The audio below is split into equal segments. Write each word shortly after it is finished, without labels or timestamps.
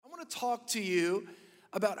to talk to you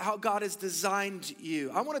about how God has designed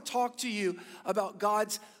you. I want to talk to you about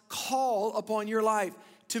God's call upon your life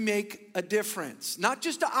to make a difference. Not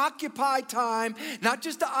just to occupy time, not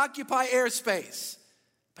just to occupy airspace,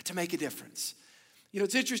 but to make a difference. You know,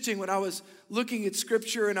 it's interesting, when I was looking at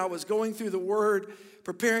Scripture and I was going through the Word,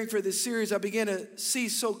 preparing for this series, I began to see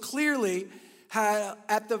so clearly how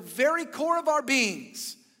at the very core of our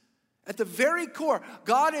beings, at the very core,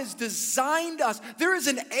 God has designed us. There is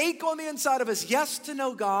an ache on the inside of us, yes, to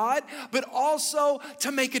know God, but also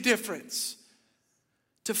to make a difference.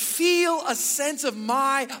 To feel a sense of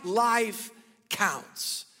my life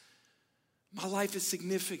counts. My life is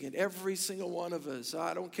significant, every single one of us.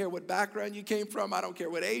 I don't care what background you came from. I don't care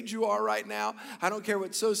what age you are right now. I don't care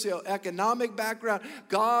what socioeconomic background.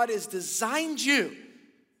 God has designed you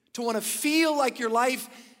to want to feel like your life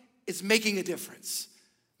is making a difference.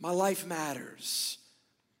 My life matters.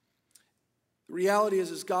 The reality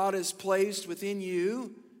is God has placed within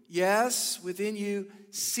you, yes, within you,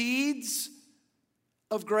 seeds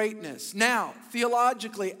of greatness. Now,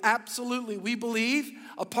 theologically, absolutely, we believe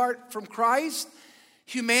apart from Christ,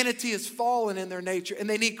 humanity has fallen in their nature and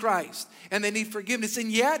they need Christ and they need forgiveness.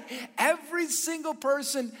 And yet, every single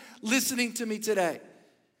person listening to me today,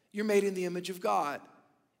 you're made in the image of God.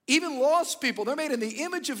 Even lost people, they're made in the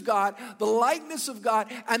image of God, the likeness of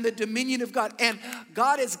God, and the dominion of God. And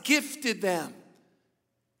God has gifted them.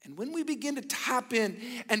 And when we begin to tap in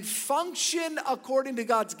and function according to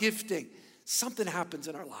God's gifting, something happens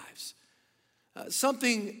in our lives.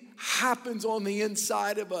 Something happens on the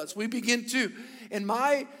inside of us. We begin to, in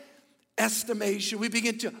my estimation, we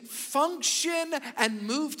begin to function and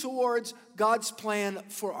move towards God's plan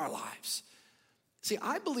for our lives. See,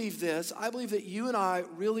 I believe this. I believe that you and I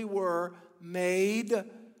really were made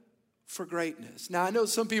for greatness. Now, I know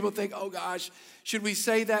some people think, oh gosh, should we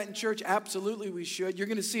say that in church? Absolutely we should. You're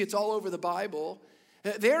going to see it's all over the Bible.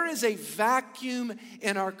 There is a vacuum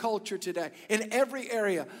in our culture today, in every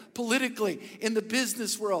area, politically, in the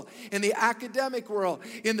business world, in the academic world,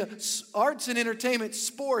 in the arts and entertainment,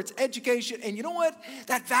 sports, education. And you know what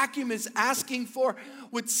that vacuum is asking for?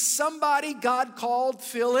 Would somebody God called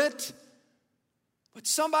fill it? Would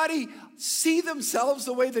somebody see themselves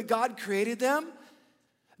the way that God created them?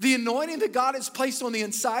 The anointing that God has placed on the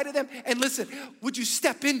inside of them? And listen, would you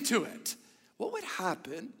step into it? What would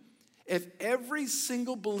happen if every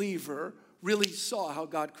single believer really saw how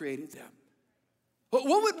God created them? What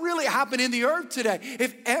would really happen in the earth today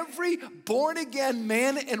if every born-again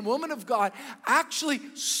man and woman of God actually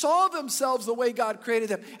saw themselves the way God created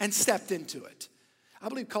them and stepped into it? I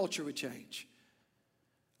believe culture would change.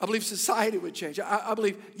 I believe society would change. I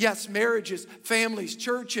believe, yes, marriages, families,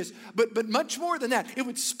 churches, but much more than that, it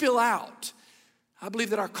would spill out. I believe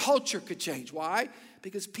that our culture could change. Why?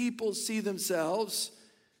 Because people see themselves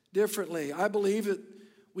differently. I believe that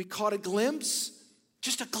we caught a glimpse,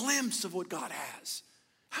 just a glimpse of what God has.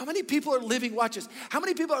 How many people are living, watch this, how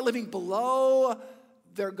many people are living below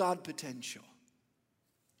their God potential?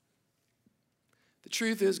 The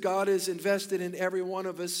truth is, God has invested in every one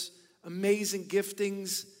of us amazing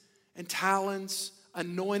giftings and talents,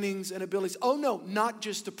 anointings and abilities. Oh no, not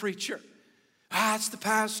just the preacher. It's the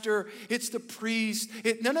pastor, it's the priest.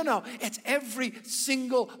 No. It's every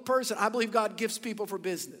single person. I believe God gifts people for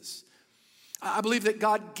business. I believe that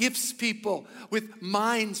God gifts people with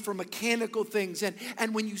minds for mechanical things.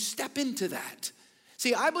 And when you step into that,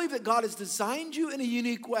 see, I believe that God has designed you in a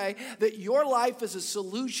unique way that your life is a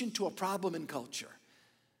solution to a problem in culture.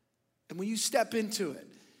 And when you step into it,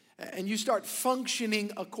 and you start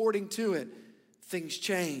functioning according to it, things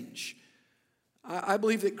change. I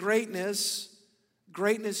believe that greatness,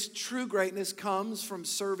 true greatness comes from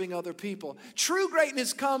serving other people. True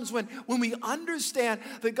greatness comes when we understand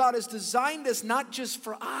that God has designed us not just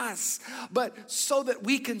for us, but so that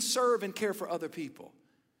we can serve and care for other people.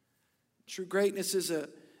 True greatness is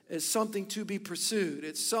something to be pursued.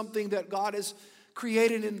 It's something that God has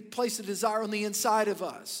created and placed a desire on the inside of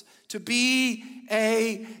us to be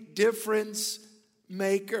a difference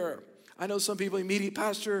maker. I know some people immediately,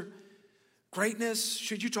 Pastor, greatness,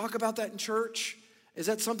 should you talk about that in church? Is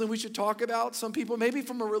that something we should talk about? Some people, maybe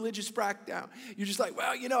from a religious background, you're just like,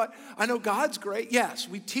 well, you know what? I know God's great. Yes,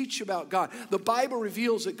 we teach about God. The Bible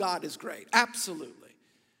reveals that God is great. Absolutely.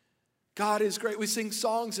 God is great. We sing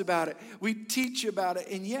songs about it. We teach about it.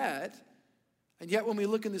 And yet when we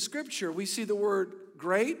look in the scripture, we see the word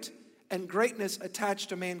great and greatness attached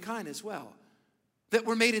to mankind as well. That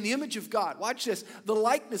we're made in the image of God. Watch this. The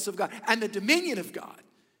likeness of God and the dominion of God.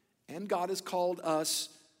 And God has called us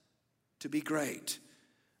to be great.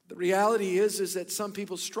 The reality is that some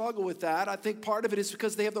people struggle with that. I think part of it is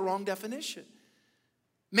because they have the wrong definition.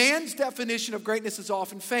 Man's definition of greatness is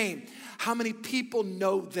often fame. How many people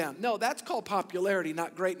know them? No, that's called popularity,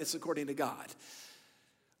 not greatness according to God.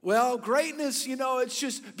 Well, greatness, it's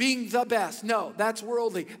just being the best. No, that's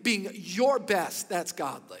worldly. Being your best, that's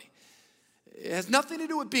godly. It has nothing to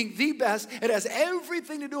do with being the best. It has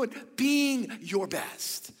everything to do with being your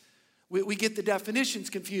best. We get the definitions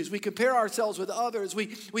confused. We compare ourselves with others.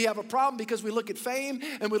 We have a problem because we look at fame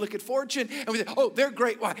and we look at fortune and we say, oh, they're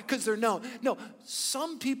great. Why? Because they're known. No,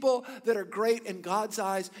 some people that are great in God's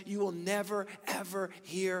eyes, you will never, ever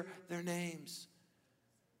hear their names.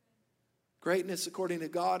 Greatness, according to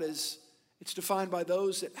God, it's defined by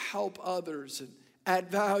those that help others and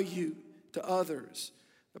add value to others.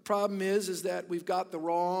 The problem is that we've got the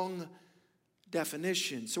wrong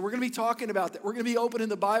definition. So we're going to be talking about that. We're going to be opening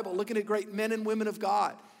the Bible, looking at great men and women of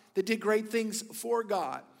God that did great things for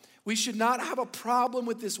God. We should not have a problem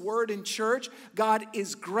with this word in church. God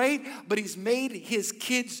is great, but he's made his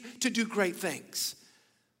kids to do great things.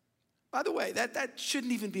 By the way, that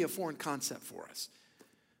shouldn't even be a foreign concept for us.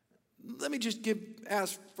 Let me just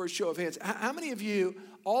ask for a show of hands. How many of you,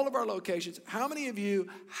 all of our locations, how many of you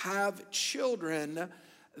have children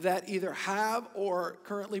that either have or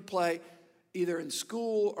currently play either in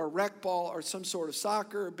school or rec ball or some sort of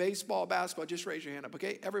soccer, baseball, basketball? Just raise your hand up,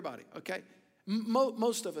 okay? Everybody, okay?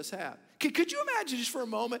 Most of us have. Could you imagine just for a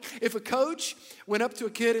moment if a coach went up to a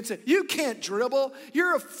kid and said, you can't dribble,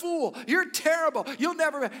 you're a fool, you're terrible, you'll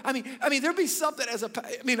never, I mean, there'd be something as a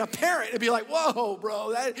parent, it'd be like, whoa,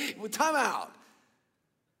 bro, time out.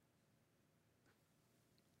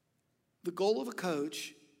 The goal of a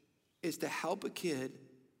coach is to help a kid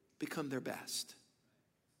become their best,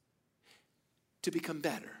 to become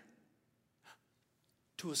better,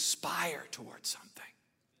 to aspire towards something.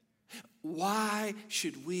 Why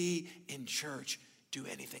should we in church do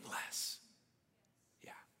anything less?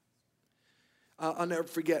 Yeah. I'll never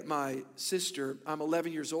forget my sister. I'm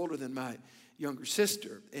 11 years older than my younger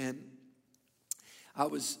sister. And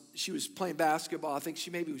she was playing basketball. I think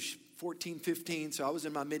she maybe was 14, 15. So I was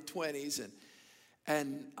in my mid-20s.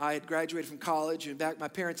 And I had graduated from college. And my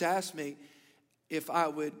parents asked me if I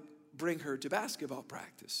would bring her to basketball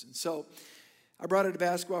practice. And so I brought her to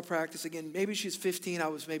basketball practice. Again, maybe she's 15. I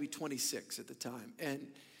was maybe 26 at the time. And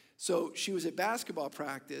so she was at basketball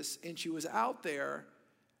practice, and she was out there,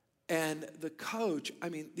 and the coach,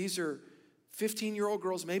 these are 15-year-old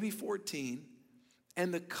girls, maybe 14,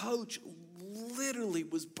 and the coach literally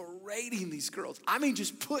was berating these girls.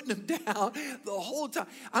 Just putting them down the whole time.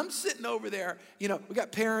 I'm sitting over there, we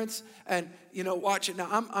got parents and, watching. Now,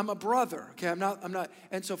 I'm a brother, okay? I'm not.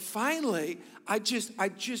 And so finally,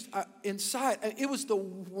 inside, it was the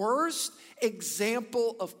worst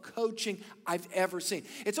example of coaching I've ever seen.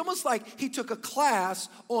 It's almost like he took a class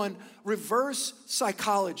on reverse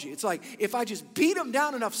psychology. It's like, if I just beat them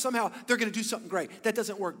down enough, somehow they're going to do something great. That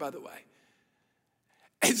doesn't work, by the way.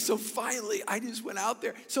 And so finally, I just went out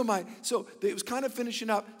there. So it was kind of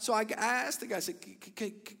finishing up. So I asked the guy, I said,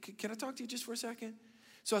 can I talk to you just for a second?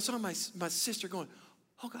 So I saw my sister going,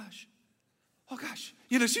 oh gosh.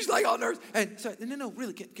 She's like all nervous. And so, no,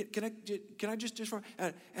 really, can I just for,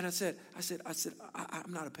 and I said,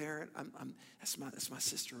 I'm not a parent. That's my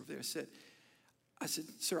sister over there. I said,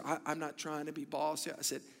 sir, I'm not trying to be boss. I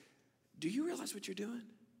said, do you realize what you're doing?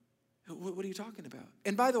 What are you talking about?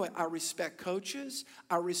 And by the way, I respect coaches,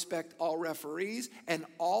 I respect all referees, and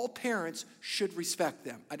all parents should respect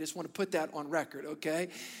them. I just want to put that on record, okay?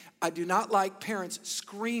 I do not like parents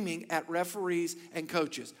screaming at referees and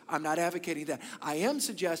coaches. I'm not advocating that. I am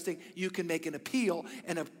suggesting you can make an appeal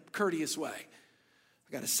in a courteous way.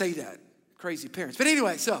 I got to say that, crazy parents. But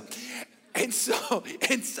anyway, so I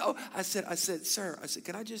said, sir,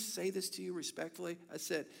 can I just say this to you respectfully? I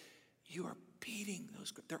said, you are beating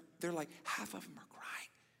those girls. They're like, half of them are crying.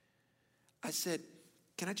 I said,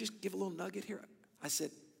 can I just give a little nugget here? I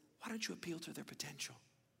said, why don't you appeal to their potential?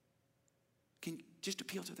 Can you just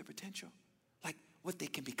appeal to their potential? Like what they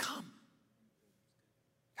can become.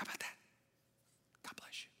 How about that? God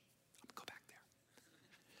bless you. I'm gonna go back there.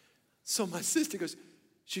 So my sister goes,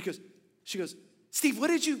 she goes, Steve, what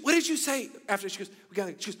did you say? After she goes,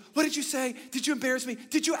 what did you say? Did you embarrass me?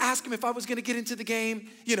 Did you ask him if I was going to get into the game?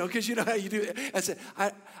 Because you know how you do it. I said,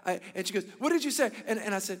 and she goes, what did you say?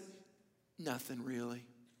 And I said, nothing really.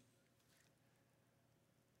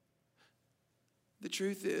 The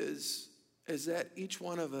truth is that each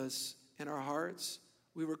one of us in our hearts,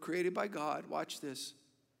 we were created by God, watch this,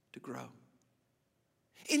 to grow.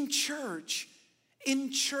 In church,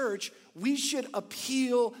 we should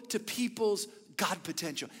appeal to people's God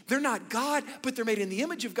potential. They're not God, but they're made in the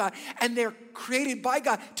image of God, and they're created by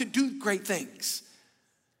God to do great things.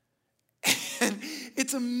 And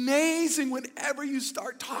It's amazing whenever you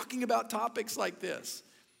start talking about topics like this.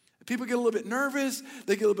 People get a little bit nervous,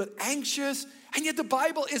 they get a little bit anxious, and yet the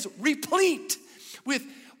Bible is replete with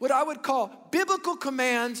what I would call biblical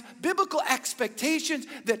commands, biblical expectations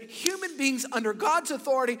that human beings under God's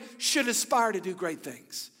authority should aspire to do great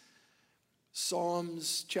things.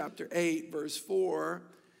 Psalms chapter 8, verse 4,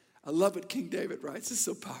 I love what King David writes. It's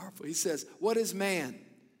so powerful. He says, "What is man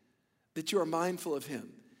that you are mindful of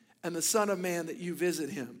him, and the Son of Man that you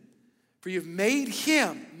visit him? For you've made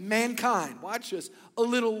him, mankind," watch this, "a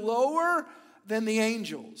little lower than the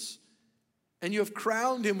angels. And you have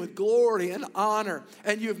crowned him with glory and honor,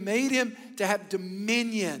 and you have made him to have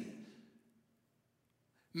dominion."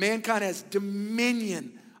 Mankind has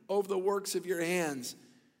dominion over the works of your hands,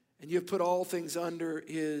 and you have put all things under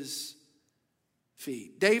his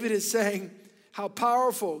feet. David is saying, how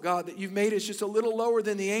powerful, God, that you've made us just a little lower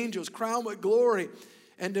than the angels, crowned with glory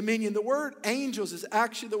and dominion. The word angels is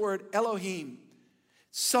actually the word Elohim.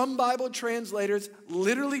 Some Bible translators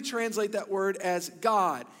literally translate that word as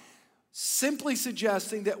God, simply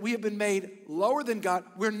suggesting that we have been made lower than God.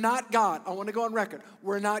 We're not God. I want to go on record.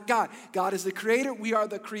 We're not God. God is the creator. We are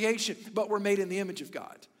the creation, but we're made in the image of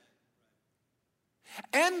God.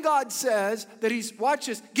 And God says that he's, watch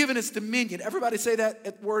this, given us dominion. Everybody say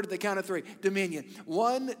that word at the count of three. Dominion.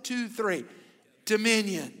 1, 2, 3.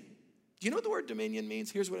 Dominion. Do you know what the word dominion means?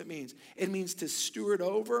 Here's what it means. It means to steward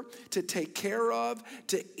over, to take care of,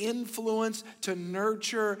 to influence, to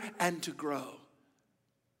nurture, and to grow.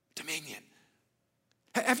 Dominion.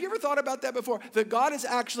 Have you ever thought about that before? That God is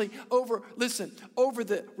actually over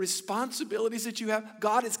the responsibilities that you have,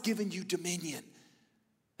 God has given you dominion.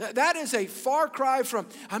 That is a far cry from,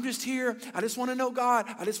 I'm just here, I just want to know God,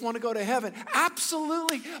 I just want to go to heaven.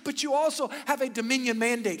 Absolutely, but you also have a dominion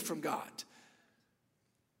mandate from God.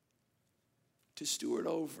 To steward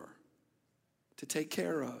over, to take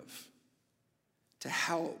care of, to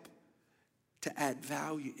help, to add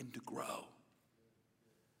value, and to grow.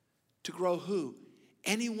 To grow who?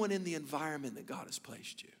 Anyone in the environment that God has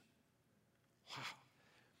placed you. Wow.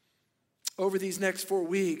 Over these next 4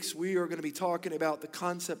 weeks, we are going to be talking about the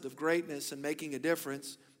concept of greatness and making a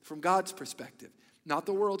difference from God's perspective. Not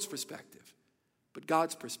the world's perspective, but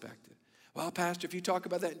God's perspective. Well, Pastor, if you talk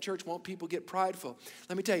about that in church, won't people get prideful?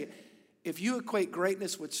 Let me tell you, if you equate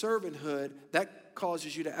greatness with servanthood, that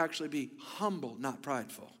causes you to actually be humble, not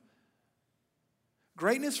prideful.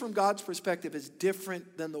 Greatness from God's perspective is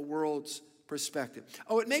different than the world's perspective.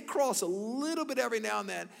 Oh, it may cross a little bit every now and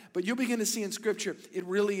then, but you'll begin to see in Scripture, it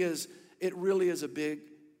really is a big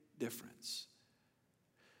difference.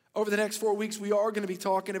 Over the next 4 weeks, we are going to be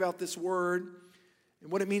talking about this word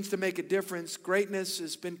and what it means to make a difference. Greatness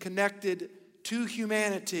has been connected to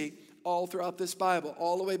humanity all throughout this Bible,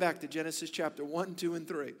 all the way back to Genesis chapter 1, 2, and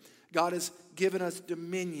 3. God has given us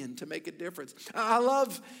dominion to make a difference. I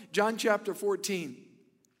love John chapter 14.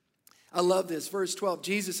 I love this. Verse 12,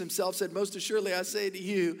 Jesus himself said, "Most assuredly I say to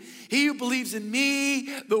you, he who believes in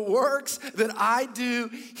me, the works that I do,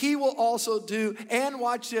 he will also do." And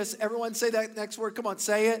watch this. Everyone say that next word. Come on,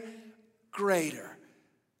 say it. Greater.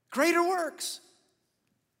 Greater works.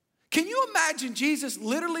 Can you imagine Jesus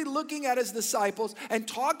literally looking at his disciples and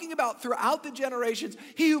talking about throughout the generations,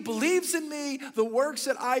 he who believes in me, the works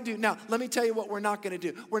that I do. Now, let me tell you what we're not going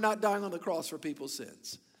to do. We're not dying on the cross for people's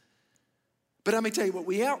sins. But let me tell you what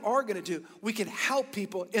we are going to do. We can help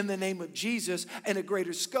people in the name of Jesus in a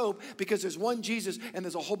greater scope because there's one Jesus and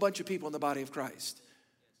there's a whole bunch of people in the body of Christ.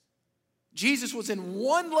 Jesus was in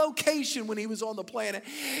one location when he was on the planet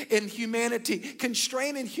in humanity,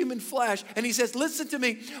 constrained in human flesh. And he says, listen to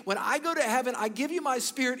me, when I go to heaven, I give you my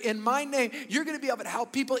spirit in my name. You're going to be able to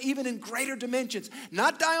help people even in greater dimensions.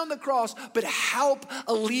 Not die on the cross, but help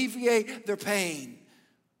alleviate their pain.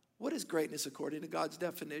 What is greatness according to God's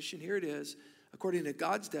definition? Here it is. According to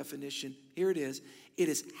God's definition, here it is. It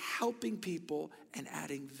is helping people and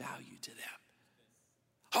adding value to them.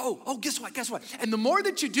 Oh, guess what? And the more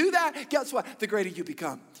that you do that, guess what? The greater you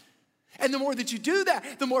become. And the more that you do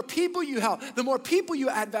that, the more people you help, the more people you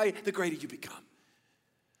add value, the greater you become.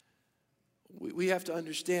 We have to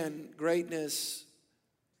understand greatness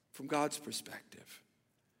from God's perspective.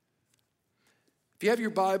 If you have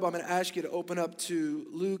your Bible, I'm going to ask you to open up to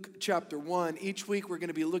Luke chapter 1. Each week we're going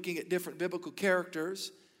to be looking at different biblical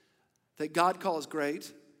characters that God calls great.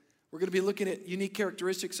 We're going to be looking at unique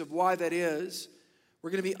characteristics of why that is.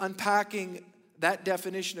 We're going to be unpacking that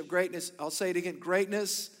definition of greatness. I'll say it again.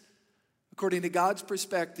 Greatness, according to God's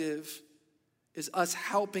perspective, is us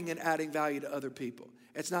helping and adding value to other people.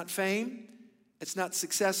 It's not fame. It's not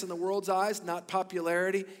success in the world's eyes, not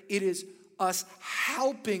popularity. It is us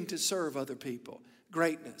helping to serve other people.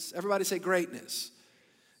 Greatness. Everybody say greatness.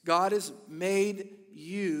 God has made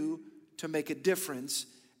you to make a difference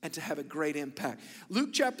and to have a great impact. Luke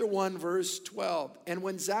chapter 1, verse 12. And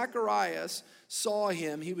when Zacharias saw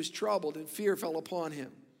him, he was troubled and fear fell upon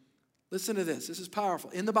him. Listen to this. This is powerful.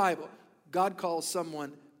 In the Bible, God calls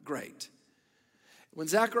someone great. When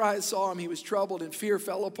Zacharias saw him, he was troubled and fear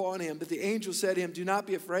fell upon him. But the angel said to him, do not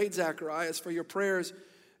be afraid, Zacharias, for your prayers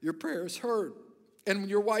heard. And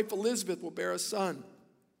your wife Elizabeth will bear a son.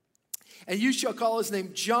 And you shall call his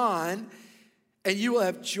name John, and you will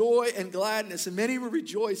have joy and gladness, and many will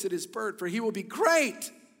rejoice at his birth, for he will be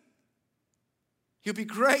great. He'll be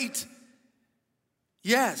great.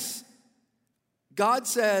 Yes. God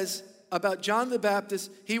says about John the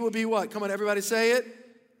Baptist, he will be what? Come on, everybody say it.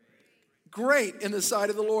 Great in the sight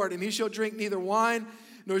of the Lord, and he shall drink neither wine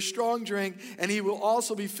nor strong drink, and he will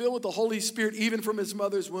also be filled with the Holy Spirit even from his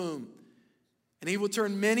mother's womb. And he will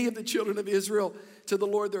turn many of the children of Israel to the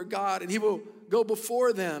Lord their God, and he will go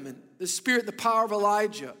before them in the spirit and the power of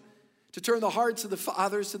Elijah to turn the hearts of the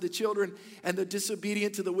fathers to the children and the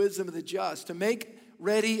disobedient to the wisdom of the just, to make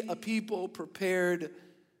ready a people prepared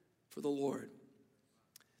for the Lord.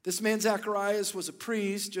 This man Zacharias was a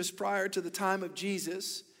priest just prior to the time of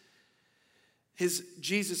Jesus.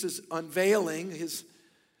 Jesus' unveiling, his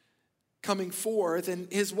coming forth,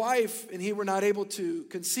 and his wife and he were not able to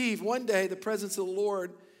conceive. One day the presence of the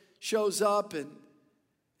Lord shows up and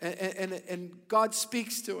God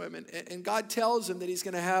speaks to him and God tells him that he's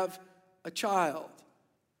going to have a child.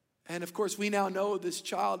 And of course we now know this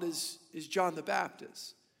child is John the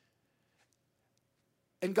Baptist.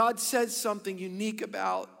 And God says something unique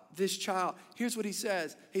about this child. Here's what he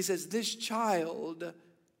says. He says, this child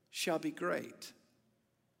shall be great.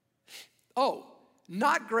 Oh,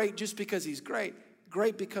 not great just because he's great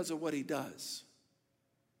because of what he does.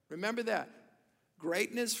 Remember that.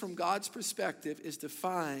 Greatness from God's perspective is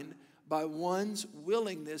defined by one's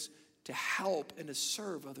willingness to help and to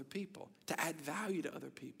serve other people, to add value to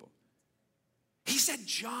other people. He said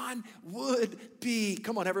John would be,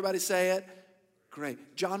 come on, everybody say it,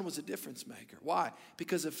 great. John was a difference maker. Why?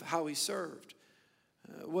 Because of how he served.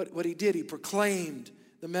 What he did, he proclaimed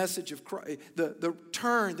the message of Christ, the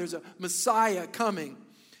turn, there's a Messiah coming.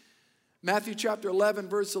 Matthew chapter 11,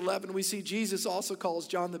 verse 11, we see Jesus also calls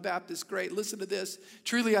John the Baptist great. Listen to this.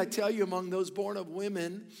 Truly I tell you, among those born of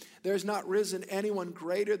women, there has not risen anyone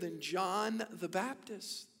greater than John the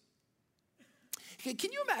Baptist.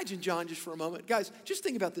 Can you imagine John just for a moment? Guys, just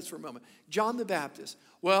think about this for a moment. John the Baptist.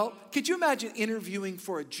 Well, could you imagine interviewing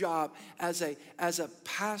for a job as a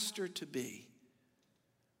pastor to be?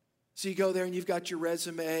 So you go there and you've got your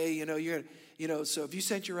resume, so have you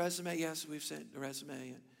sent your resume? Yes, we've sent the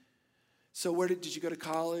resume. So where did you go to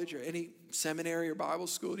college or any seminary or Bible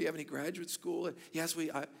school? Do you have any graduate school? And yes,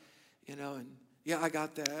 I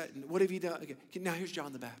got that. And what have you done? Okay, now here's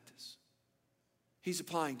John the Baptist. He's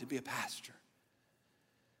applying to be a pastor.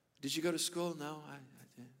 Did you go to school? No, I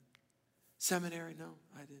didn't. Seminary? No,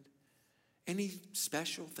 I didn't. Any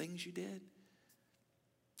special things you did?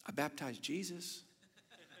 I baptized Jesus.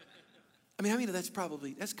 I mean, that's kind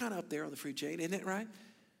of up there on the food chain, isn't it, right?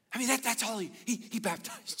 I mean, that's all he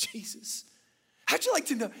baptized Jesus. How'd you like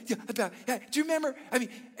to know about, do you remember?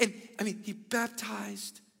 He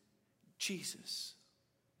baptized Jesus.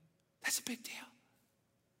 That's a big deal.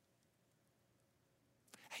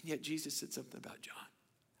 And yet Jesus said something about John.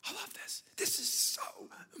 I love this. This is so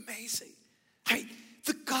amazing.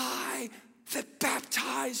 The guy that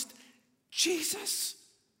baptized Jesus.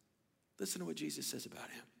 Listen to what Jesus says about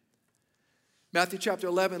him. Matthew chapter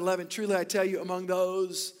 11, truly I tell you, among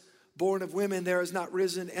those born of women, there has not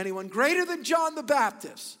risen anyone greater than John the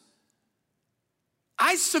Baptist.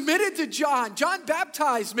 I submitted to John. John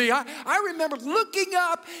baptized me. I remember looking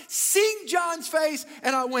up, seeing John's face,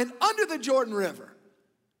 and I went under the Jordan River.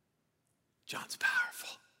 John's powerful.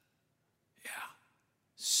 Yeah.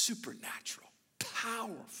 Supernatural.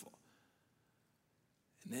 Powerful.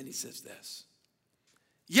 And then he says this.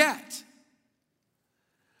 Yet,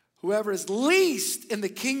 whoever is least in the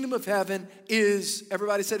kingdom of heaven is,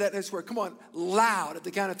 everybody say that next word. Come on, loud at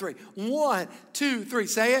the count of 3. 1, 2, 3.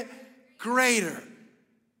 Say it. Greater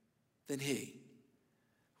than he.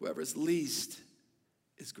 Whoever is least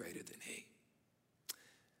is greater than he.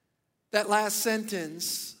 That last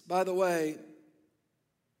sentence, by the way,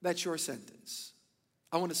 that's your sentence.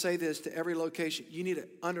 I want to say this to every location. You need to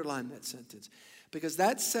underline that sentence because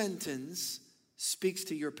that sentence speaks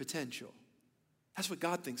to your potential. That's what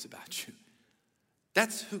God thinks about you.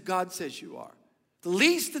 That's who God says you are. The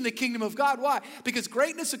least in the kingdom of God. Why? Because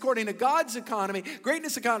greatness according to God's economy,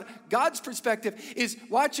 greatness according to God's perspective is,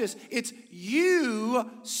 watch this, it's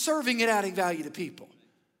you serving and adding value to people.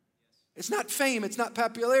 It's not fame, it's not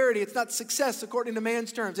popularity, it's not success according to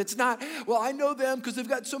man's terms. It's not, well, I know them because they've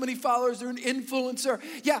got so many followers, they're an influencer.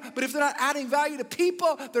 Yeah, but if they're not adding value to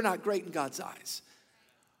people, they're not great in God's eyes.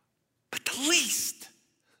 But the least,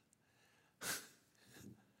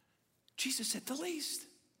 Jesus said the least.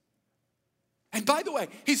 And by the way,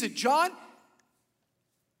 he said, John,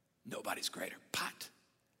 nobody's greater, but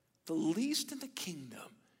the least in the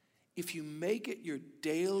kingdom, if you make it your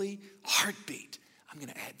daily heartbeat, I'm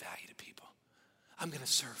going to add value to people. I'm going to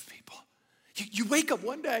serve people. You wake up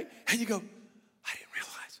one day and you go, I didn't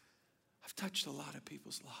realize I've touched a lot of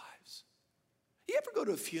people's lives. You ever go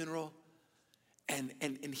to a funeral and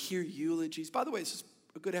hear eulogies? By the way, this is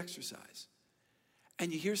a good exercise.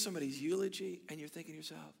 And you hear somebody's eulogy and you're thinking to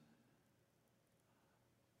yourself,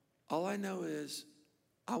 all I know is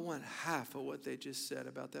I want half of what they just said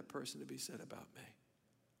about that person to be said about me.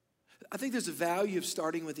 I think there's a value of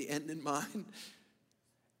starting with the end in mind.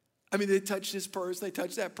 I mean, they touched this person, they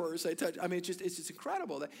touched that person, it's just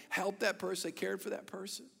incredible. They helped that person, they cared for that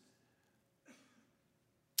person.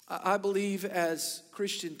 I believe as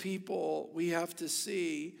Christian people, we have to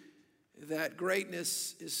see that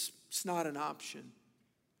greatness is not an option.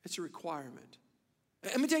 It's a requirement.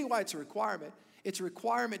 Let me tell you why it's a requirement. It's a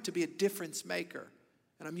requirement to be a difference maker.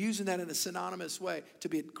 And I'm using that in a synonymous way, to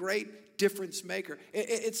be a great difference maker.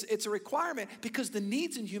 It's a requirement because the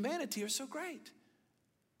needs in humanity are so great.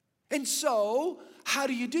 And so, how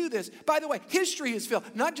do you do this? By the way, history is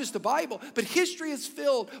filled, not just the Bible, but history is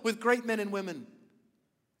filled with great men and women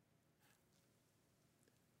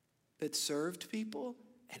that served people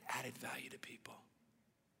and added value to people.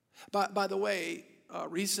 By the way,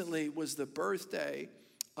 recently was the birthday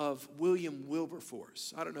of William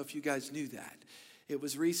Wilberforce. I don't know if you guys knew that. It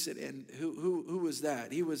was recent, and who was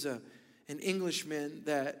that? He was an Englishman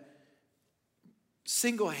that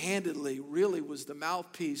single-handedly really was the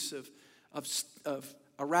mouthpiece of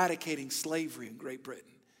eradicating slavery in Great Britain.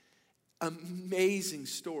 Amazing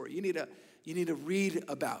story. You need to read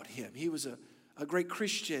about him. He was a great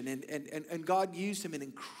Christian, and God used him in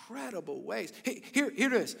incredible ways. Here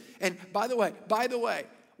it is. And by the way,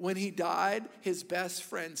 when he died, his best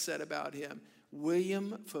friend said about him,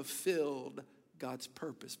 William fulfilled God's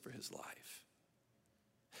purpose for his life.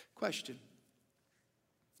 Question.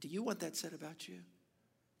 Do you want that said about you?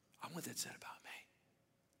 I want that said about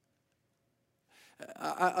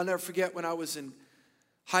me. I'll never forget when I was in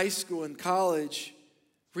high school and college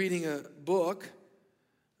reading a book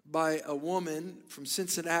by a woman from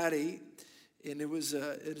Cincinnati, and it was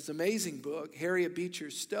an amazing book. Harriet Beecher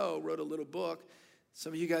Stowe wrote a little book.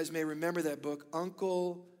 Some of you guys may remember that book,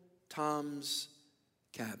 Uncle Tom's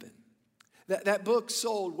Cabin. That book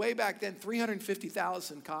sold way back then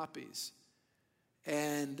 350,000 copies.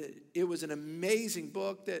 And it was an amazing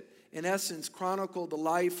book that, in essence, chronicled the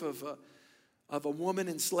life of a woman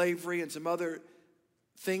in slavery and some other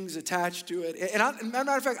things attached to it. And as a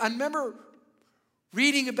matter of fact, I remember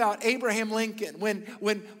reading about Abraham Lincoln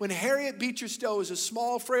when Harriet Beecher Stowe was a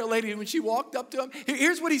small, frail lady, and when she walked up to him,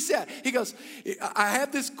 here's what he said. He goes, I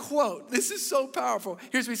have this quote. This is so powerful.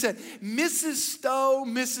 Here's what he said. Mrs.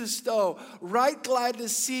 Stowe, right glad to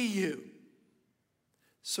see you.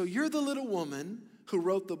 So you're the little woman who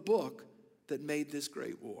wrote the book that made this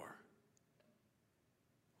great war.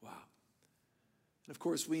 Wow. And of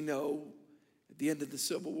course, we know at the end of the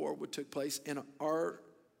Civil War what took place in our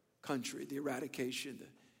country, the eradication,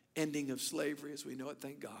 the ending of slavery as we know it,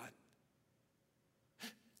 thank God.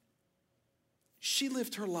 She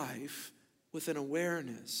lived her life with an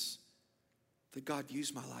awareness that God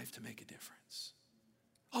used my life to make a difference.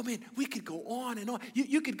 Oh man, we could go on and on.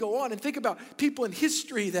 You could go on and think about people in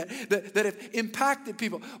history that have impacted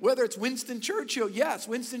people. Whether it's Winston Churchill, yes,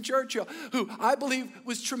 Winston Churchill, who I believe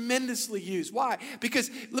was tremendously used. Why? Because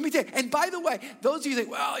let me tell you, and by the way, those of you think,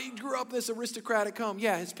 well, he grew up in this aristocratic home.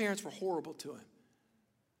 Yeah, his parents were horrible to him.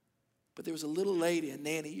 But there was a little lady, a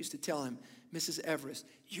nanny, used to tell him, Mrs. Everest,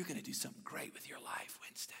 you're going to do something great with your life,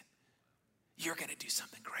 Winston. You're going to do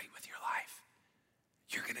something great with your life.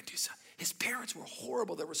 You're going to do something. His parents were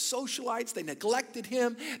horrible. They were socialites. They neglected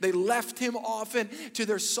him. They left him often to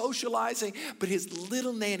their socializing. But his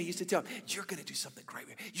little nanny used to tell him, you're going to do something great.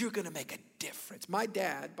 You're going to make a difference. My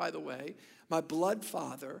dad, by the way, my blood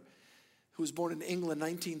father, who was born in England in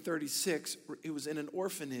 1936, he was in an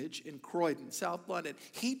orphanage in Croydon, South London.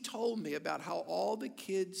 He told me about how all the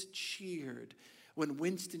kids cheered when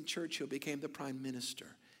Winston Churchill became the prime minister.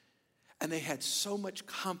 And they had so much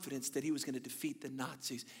confidence that he was going to defeat the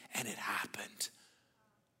Nazis. And it happened.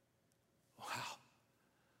 Wow.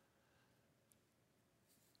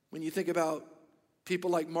 When you think about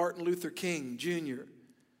people like Martin Luther King Jr.,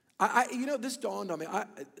 This dawned on me.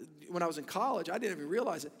 When I was in college, I didn't even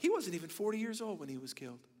realize it. He wasn't even 40 years old when he was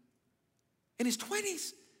killed. In his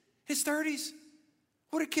 20s, his 30s.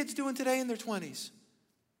 What are kids doing today in their 20s?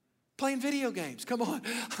 Playing video games. Come on.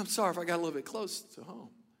 I'm sorry if I got a little bit close to home.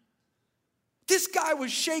 This guy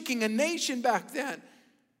was shaking a nation back then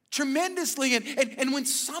tremendously. And when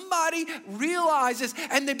somebody realizes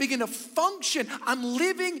and they begin to function, I'm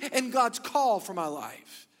living in God's call for my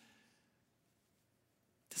life.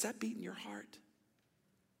 Does that beat in your heart?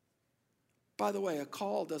 By the way, a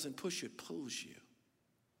call doesn't push you, it pulls you.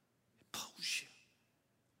 It pulls you.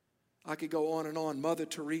 I could go on and on. Mother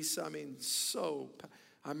Teresa,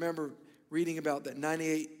 I remember reading about that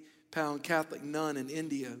 98-pound Catholic nun in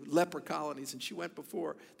India, leper colonies, and she went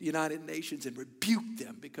before the United Nations and rebuked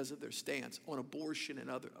them because of their stance on abortion and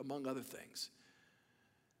among other things.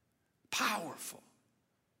 Powerful.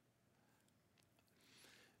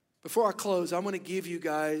 Before I close, I want to give you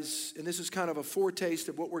guys, and this is kind of a foretaste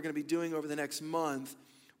of what we're going to be doing over the next month.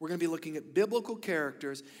 We're going to be looking at biblical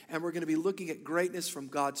characters, and we're going to be looking at greatness from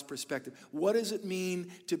God's perspective. What does it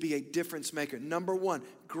mean to be a difference maker? Number one,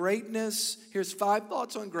 greatness. Here's 5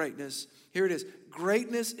 thoughts on greatness. Here it is.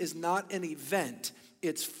 Greatness is not an event.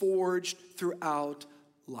 It's forged throughout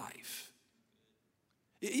life.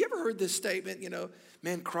 You ever heard this statement,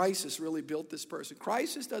 man, crisis really built this person.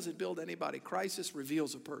 Crisis doesn't build anybody. Crisis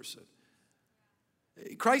reveals a person.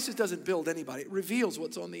 Crisis doesn't build anybody. It reveals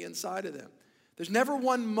what's on the inside of them. There's never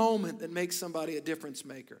one moment that makes somebody a difference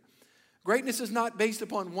maker. Greatness is not based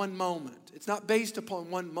upon one moment. It's not based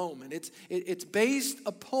upon one moment. It's based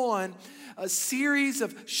upon a series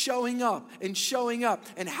of showing up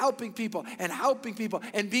and helping people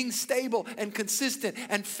and being stable and consistent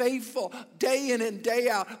and faithful day in and day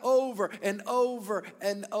out, over and over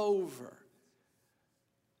and over.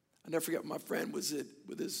 I'll never forget, my friend was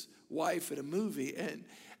with his wife at a movie,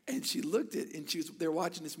 and she looked at, and they were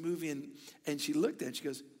watching this movie, and she looked at it, and she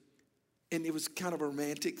goes, and it was kind of a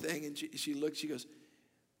romantic thing, and she goes,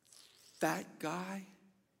 that guy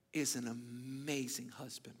is an amazing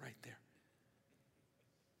husband right there.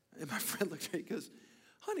 And my friend looked at her, he goes,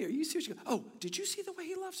 honey, are you serious? She goes, oh, did you see the way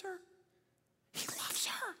he loves her? He loves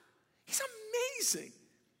her. He's amazing.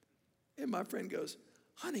 And my friend goes,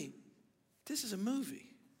 honey, this is a movie.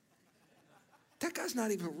 That guy's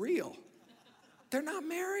not even real. They're not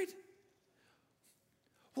married.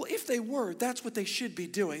 Well, if they were, that's what they should be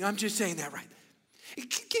doing. I'm just saying that right.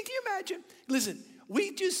 Can you imagine? Listen,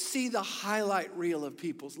 we just see the highlight reel of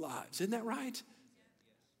people's lives. Isn't that right?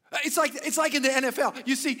 It's like in the NFL.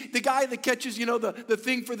 You see the guy that catches, the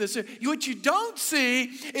thing for this. What you don't see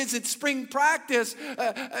is at spring practice,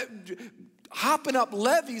 hopping up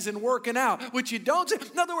levees and working out. What you don't see.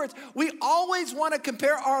 In other words, we always want to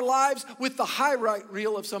compare our lives with the highlight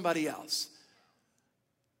reel of somebody else.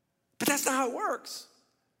 But that's not how it works.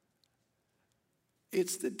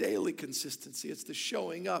 It's the daily consistency. It's the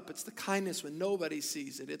showing up. It's the kindness when nobody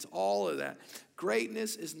sees it. It's all of that.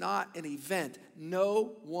 Greatness is not an event.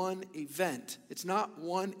 No one event. It's not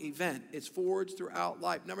one event. It's forged throughout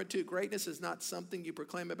life. Number 2, greatness is not something you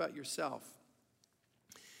proclaim about yourself.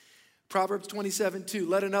 Proverbs 27:2,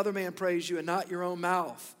 let another man praise you and not your own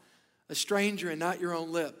mouth, a stranger and not your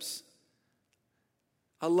own lips.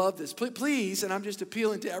 I love this. Please, and I'm just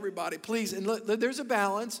appealing to everybody, please, and look, there's a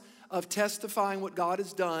balance of testifying what God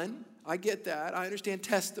has done. I get that. I understand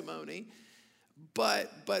testimony.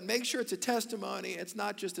 But make sure it's a testimony. It's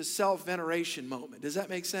not just a self-veneration moment. Does that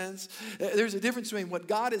make sense? There's a difference between what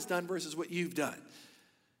God has done versus what you've done.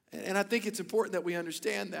 And I think it's important that we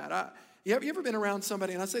understand that. You ever been around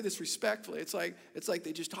somebody, and I say this respectfully, it's like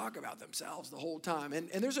they just talk about themselves the whole time. And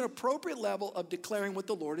there's an appropriate level of declaring what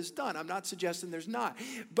the Lord has done. I'm not suggesting there's not.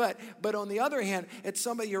 But on the other hand, it's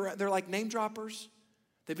somebody, they're like name droppers.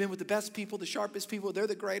 They've been with the best people, the sharpest people. They're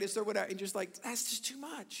the greatest. They're whatever. And just like, that's just too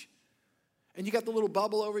much. And you got the little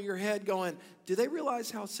bubble over your head going, do they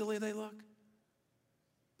realize how silly they look?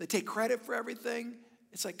 They take credit for everything.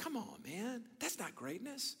 It's like, come on, man. That's not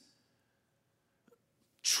greatness.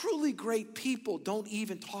 Truly great people don't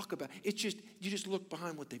even talk about it. It's just, you just look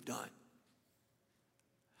behind what they've done.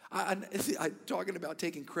 I'm talking about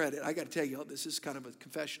taking credit. I got to tell you, this is kind of a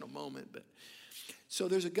confessional moment. But so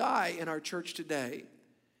there's a guy in our church today,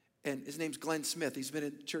 and his name's Glenn Smith. He's been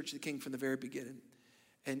in Church of the King from the very beginning.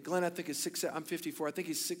 And Glenn, I think, is 6'7". I'm 54. I think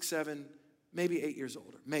he's 6'7", maybe 8 years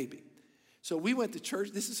older, maybe. So we went to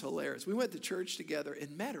church. This is hilarious. We went to church together in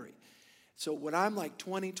Metairie. So when I'm like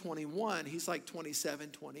 20, 21, he's like 27,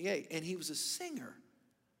 28. And he was a singer.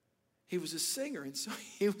 He was a singer. And so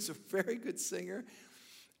he was a very good singer.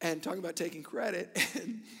 And talking about taking credit.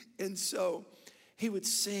 And so He would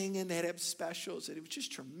sing and they'd have specials and it was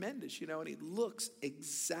just tremendous, and he looks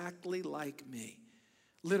exactly like me.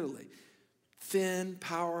 Literally. Thin,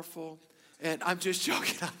 powerful. And I'm just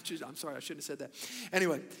joking. I'm sorry, I shouldn't have said that.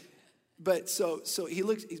 Anyway, but so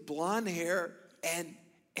he's blonde hair.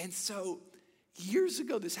 And so years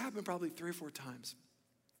ago, this happened probably 3 or 4 times.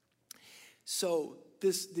 So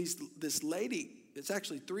this lady, it's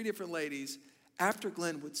actually 3 different ladies. After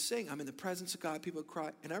Glenn would sing, I'm in the presence of God, people would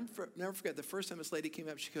cry. And I'll never forget the first time this lady came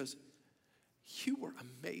up, she goes, "You were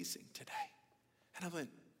amazing today." And I went,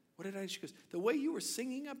 "What did I do?" She goes, "The way you were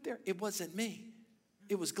singing up there, it wasn't me.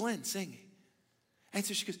 It was Glenn singing." And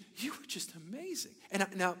so she goes, "You were just amazing." And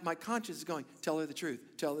now my conscience is going, "Tell her the truth,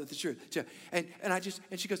 tell her the truth."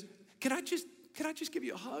 And she goes, Can I just give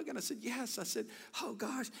you a hug?" And I said, "Yes." I said, "Oh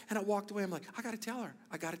gosh." And I walked away. I'm like, I got to tell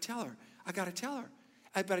her.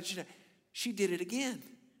 But she did it again.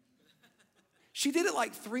 She did it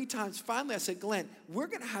like 3 times. Finally, I said, "Glenn, we're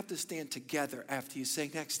going to have to stand together after you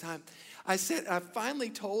sing next time." I finally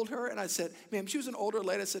told her, and I said, "Ma'am," she was an older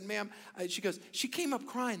lady. I said, "Ma'am," she goes, she came up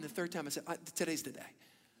crying the 3rd time. I said, "Today's the day.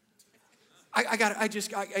 I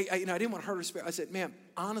didn't want to hurt her spirit." I said, "Ma'am,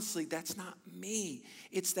 honestly, that's not me.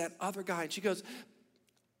 It's that other guy." And she goes,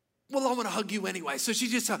 "Well, I want to hug you anyway." So she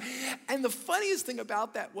just hugged. And the funniest thing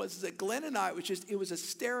about that was that Glenn and I, it was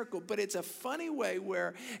hysterical, but it's a funny way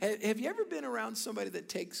where, have you ever been around somebody that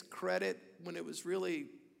takes credit when it was really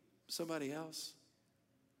somebody else?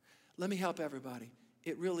 Let me help everybody.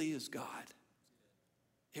 It really is God.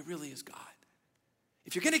 It really is God.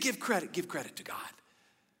 If you're going to give credit to God.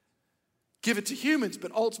 Give it to humans,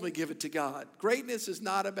 but ultimately give it to God. Greatness is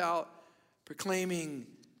not about proclaiming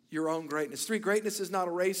your own greatness. 3, greatness is not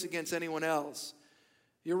a race against anyone else.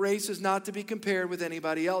 Your race is not to be compared with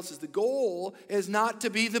anybody else's. The goal is not to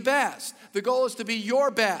be the best. The goal is to be your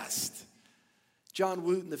best. John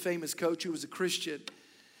Wooten, the famous coach who was a Christian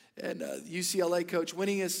and UCLA coach,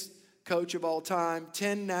 winningest coach of all time,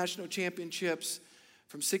 10 national championships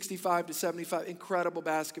from 65 to 75, incredible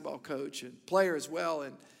basketball coach and player as well.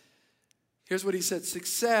 And here's what he said: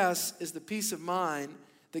 "Success is the peace of mind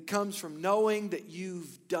that comes from knowing that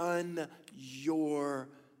you've done your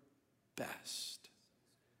best."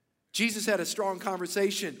 Jesus had a strong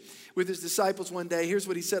conversation with his disciples one day. Here's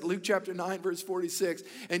what he said, Luke chapter 9, verse 46.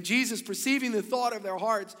 "And Jesus, perceiving the thought of their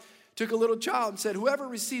hearts, took a little child and said, 'Whoever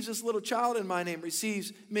receives this little child in my name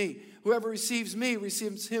receives me. Whoever receives me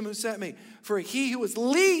receives him who sent me. For he was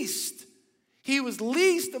least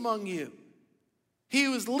among you. He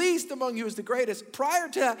who was least among you is the greatest.'" Prior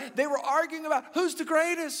to that, they were arguing about who's the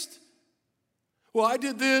greatest. Well, I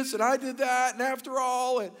did this and I did that, and after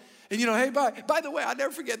all, and hey, by the way, I'll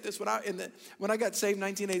never forget this. When I got saved in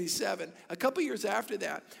 1987, a couple years after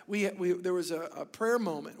that, there was a prayer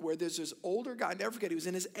moment where there's this older guy. I never forget. He was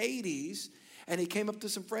in his 80s, and he came up to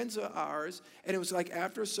some friends of ours, and it was like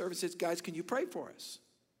after a service, he said, "Guys, can you pray for us?"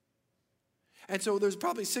 And so there's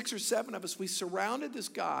probably 6 or 7 of us. We surrounded this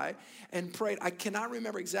guy and prayed. I cannot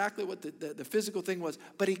remember exactly what the physical thing was,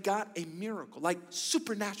 but he got a miracle, like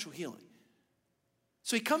supernatural healing.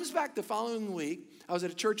 So he comes back the following week. I was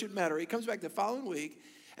at a church at Metairie. He comes back the following week,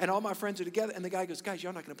 and all my friends are together, and the guy goes, "Guys,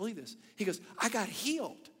 y'all not going to believe this." He goes, "I got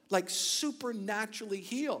healed, like supernaturally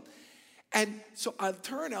healed." And so I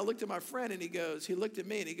looked at my friend, and he looked at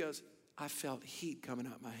me, and he goes, "I felt heat coming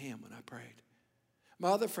out my hand when I prayed." My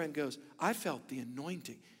other friend goes, "I felt the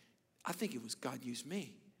anointing. I think it was God used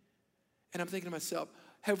me." And I'm thinking to myself,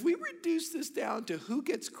 have we reduced this down to who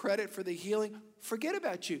gets credit for the healing? Forget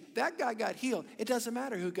about you. That guy got healed. It doesn't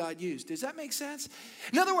matter who God used. Does that make sense?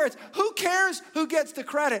 In other words, who cares who gets the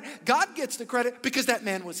credit? God gets the credit because that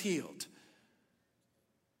man was healed.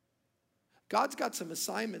 God's got some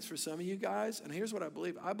assignments for some of you guys, and here's what I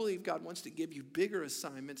believe. I believe God wants to give you bigger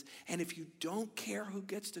assignments, and if you don't care who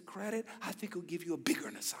gets the credit, I think he'll give you a bigger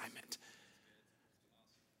assignment.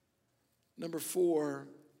 Number 4,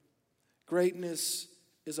 greatness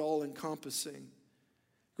is all-encompassing.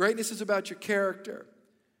 Greatness is about your character.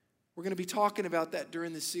 We're going to be talking about that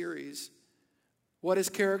during the series. What is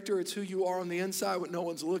character? It's who you are on the inside when no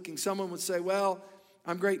one's looking. Someone would say, "Well,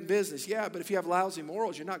 I'm great in business." Yeah, but if you have lousy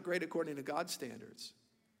morals, you're not great according to God's standards.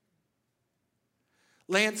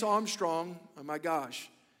 Lance Armstrong, oh my gosh.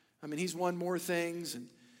 I mean, he's won more things and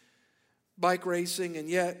bike racing, and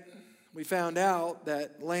yet we found out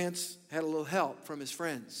that Lance had a little help from his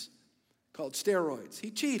friends called steroids. He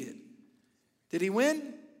cheated. Did he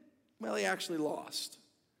win? Well, he actually lost.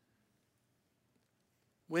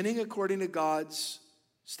 Winning according to God's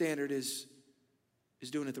standard is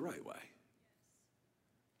doing it the right way.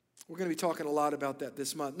 We're going to be talking a lot about that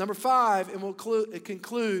this month. Number 5, and we'll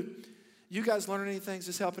conclude. You guys learn anything? Is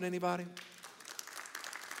this helping anybody?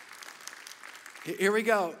 Here we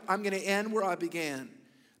go. I'm going to end where I began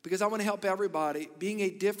because I want to help everybody. Being a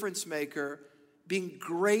difference maker, being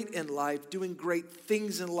great in life, doing great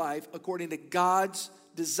things in life according to God's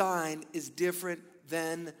design is different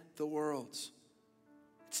than the world's.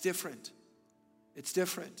 It's different. It's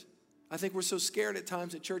different. I think we're so scared at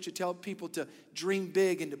times at church to tell people to dream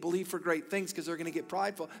big and to believe for great things because they're going to get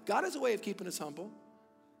prideful. God has a way of keeping us humble.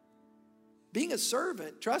 Being a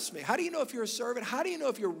servant, trust me, how do you know if you're a servant? How do you know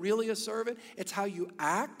if you're really a servant? It's how you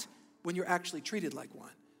act when you're actually treated like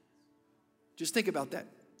one. Just think about that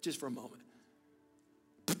just for a moment.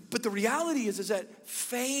 But the reality is that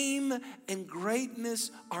fame and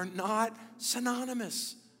greatness are not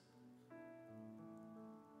synonymous.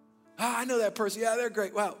 Oh, I know that person. Yeah, they're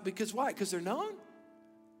great. Wow, because why? Because they're known?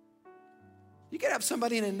 You can have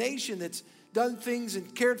somebody in a nation that's done things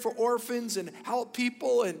and cared for orphans and helped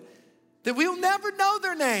people and that we'll never know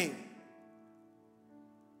their name.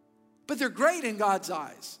 But they're great in God's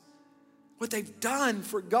eyes. What they've done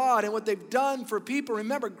for God and what they've done for people.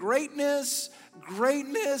 Remember, greatness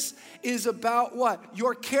is about what?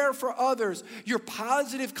 Your care for others, your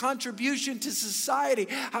positive contribution to society,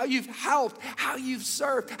 how you've helped, how you've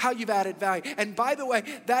served, how you've added value. And by the way,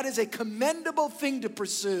 that is a commendable thing to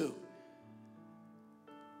pursue.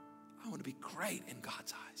 I want to be great in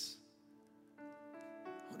God's eyes.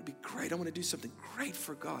 I want to be great. I want to do something great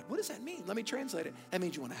for God. What does that mean? Let me translate it. That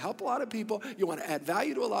means you want to help a lot of people, you want to add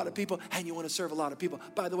value to a lot of people, and you want to serve a lot of people.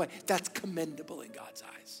 By the way, that's commendable in God's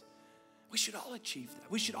eyes. We should all achieve that.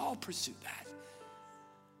 We should all pursue that.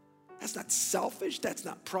 That's not selfish. That's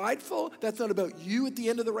not prideful. That's not about you at the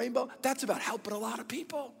end of the rainbow. That's about helping a lot of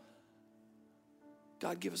people.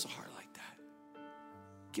 God, give us a heart like that.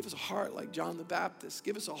 Give us a heart like John the Baptist.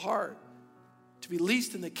 Give us a heart to be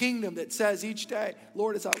least in the kingdom that says each day,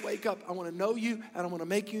 Lord, as I wake up, I want to know you and I want to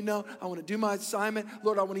make you know. I want to do my assignment.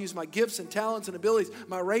 Lord, I want to use my gifts and talents and abilities.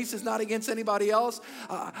 My race is not against anybody else.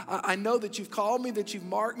 I know that you've called me, that you've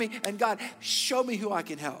marked me. And God, show me who I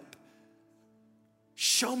can help.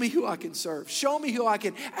 Show me who I can serve. Show me who I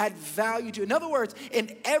can add value to. In other words,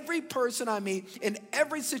 in every person I meet, in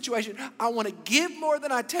every situation, I want to give more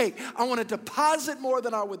than I take. I want to deposit more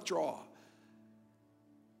than I withdraw.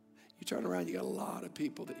 You turn around, you got a lot of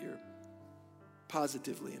people that you're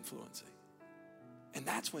positively influencing. And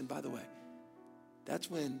that's when, by the way, that's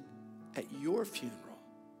when at your funeral,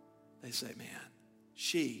 they say, man,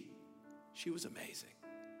 she was amazing.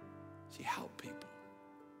 She helped people.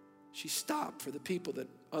 She stopped for the people that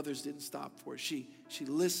others didn't stop for. She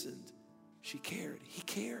listened. She cared. He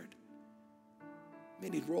cared.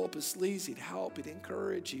 Man, he'd roll up his sleeves. He'd help. He'd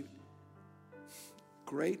encourage.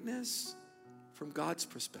 Greatness from God's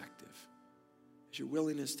perspective is your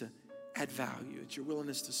willingness to add value. It's your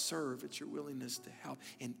willingness to serve. It's your willingness to help.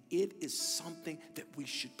 And it is something that we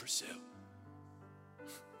should pursue.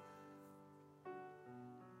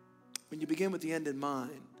 When you begin with the end in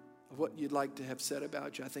mind of what you'd like to have said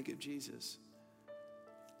about you, I think of Jesus.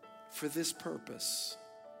 For this purpose,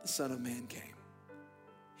 the Son of Man came.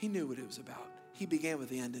 He knew what it was about. He began with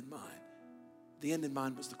the end in mind. The end in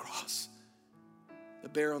mind was the cross. The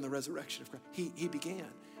burial and the resurrection of Christ. He began.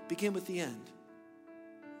 Begin with the end.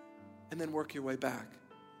 And then work your way back.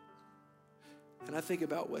 And I think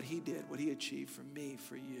about what he did, what he achieved for me,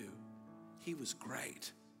 for you. He was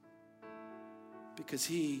great. Because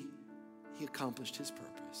he accomplished his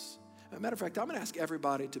purpose. As a matter of fact, I'm going to ask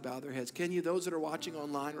everybody to bow their heads. Can you, those that are watching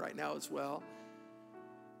online right now as well?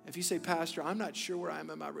 If you say, Pastor, I'm not sure where I am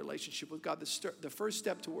in my relationship with God, the first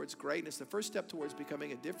step towards greatness, the first step towards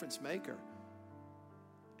becoming a difference maker,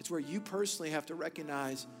 it's where you personally have to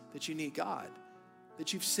recognize that you need God,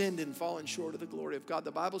 that you've sinned and fallen short of the glory of God.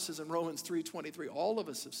 The Bible says in Romans 3:23, all of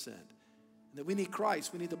us have sinned, and that we need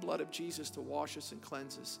Christ. We need the blood of Jesus to wash us and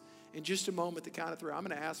cleanse us. In just a moment, the count of three, I'm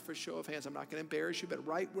going to ask for a show of hands. I'm not going to embarrass you, but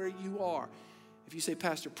right where you are, if you say,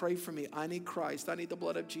 Pastor, pray for me. I need Christ. I need the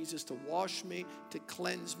blood of Jesus to wash me, to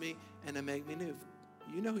cleanse me, and to make me new.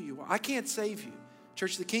 You know who you are. I can't save you.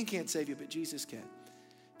 Church of the King can't save you, but Jesus can.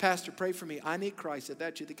 Pastor, pray for me. I need Christ. At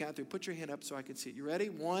that, you the count of three. Put your hand up so I can see it. You ready?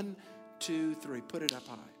 1, 2, 3. Put it up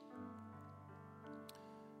high.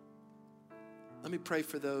 Let me pray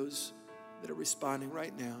for those that are responding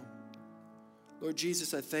right now. Lord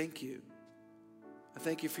Jesus, I thank you. I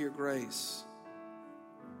thank you for your grace.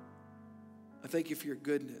 I thank you for your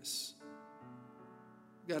goodness.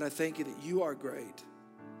 God, I thank you that you are great.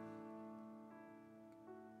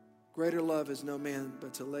 Greater love is no man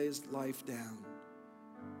but to lay his life down.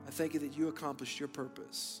 I thank you that you accomplished your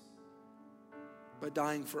purpose by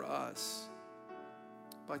dying for us,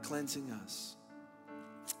 by cleansing us.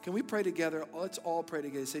 Can we pray together? Let's all pray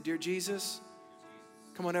together. Say, dear Jesus,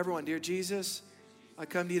 come on everyone, dear Jesus, I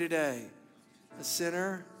come to you today, a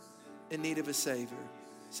sinner in need of a Savior.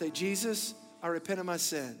 Say, Jesus, I repent of my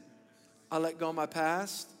sin. I let go of my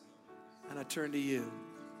past, and I turn to you.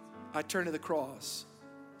 I turn to the cross.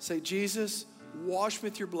 Say, Jesus, wash me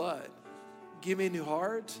with your blood. Give me a new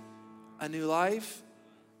heart, a new life,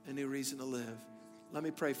 a new reason to live. Let me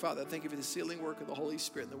pray. Father, I thank you for the sealing work of the Holy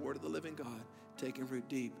Spirit and the word of the living God taking root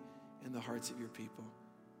deep in the hearts of your people.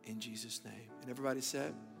 In Jesus' name. And everybody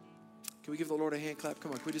said, can we give the Lord a hand clap?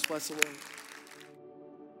 Come on, can we just bless the Lord?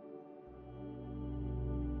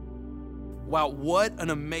 Wow, what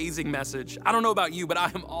an amazing message. I don't know about you, but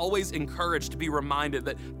I am always encouraged to be reminded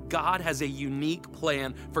that God has a unique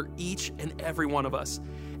plan for each and every one of us.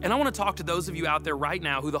 And I want to talk to those of you out there right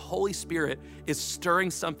now who the Holy Spirit is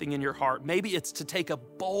stirring something in your heart. Maybe it's to take a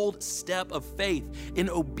bold step of faith in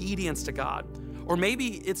obedience to God. Or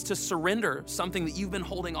maybe it's to surrender something that you've been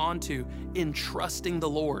holding on to in trusting the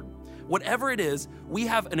Lord. Whatever it is, we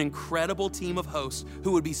have an incredible team of hosts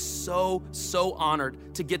who would be so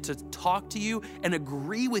honored to get to talk to you and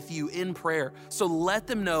agree with you in prayer. So let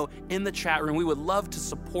them know in the chat room. We would love to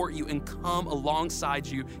support you and come alongside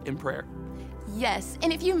you in prayer. Yes,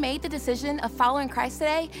 and if you made the decision of following Christ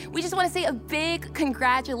today, we just want to say a big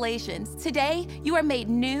congratulations. Today, you are made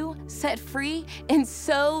new, set free, and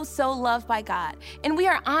so loved by God. And we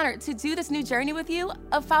are honored to do this new journey with you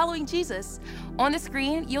of following Jesus. On the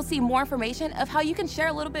screen, you'll see more information of how you can share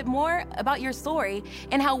a little bit more about your story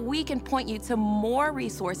and how we can point you to more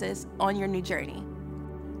resources on your new journey.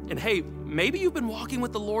 And hey, maybe you've been walking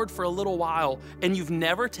with the Lord for a little while and you've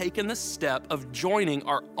never taken the step of joining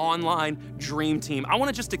our online dream team. I want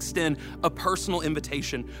to just extend a personal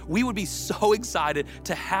invitation. We would be so excited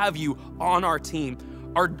to have you on our team.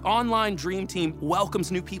 Our online dream team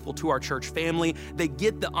welcomes new people to our church family. They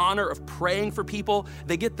get the honor of praying for people.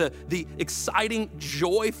 They get the exciting,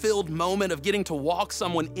 joy-filled moment of getting to walk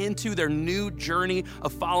someone into their new journey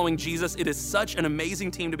of following Jesus. It is such an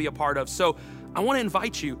amazing team to be a part of. So I want to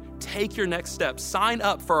invite you, take your next steps. Sign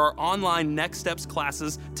up for our online Next Steps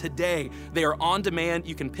classes today. They are on demand.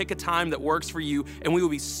 You can pick a time that works for you, and we will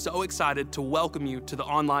be so excited to welcome you to the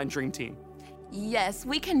online dream team. Yes,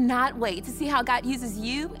 we cannot wait to see how God uses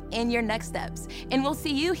you in your next steps. And we'll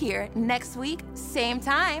see you here next week, same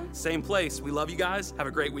time. Same place. We love you guys. Have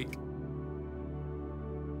a great week.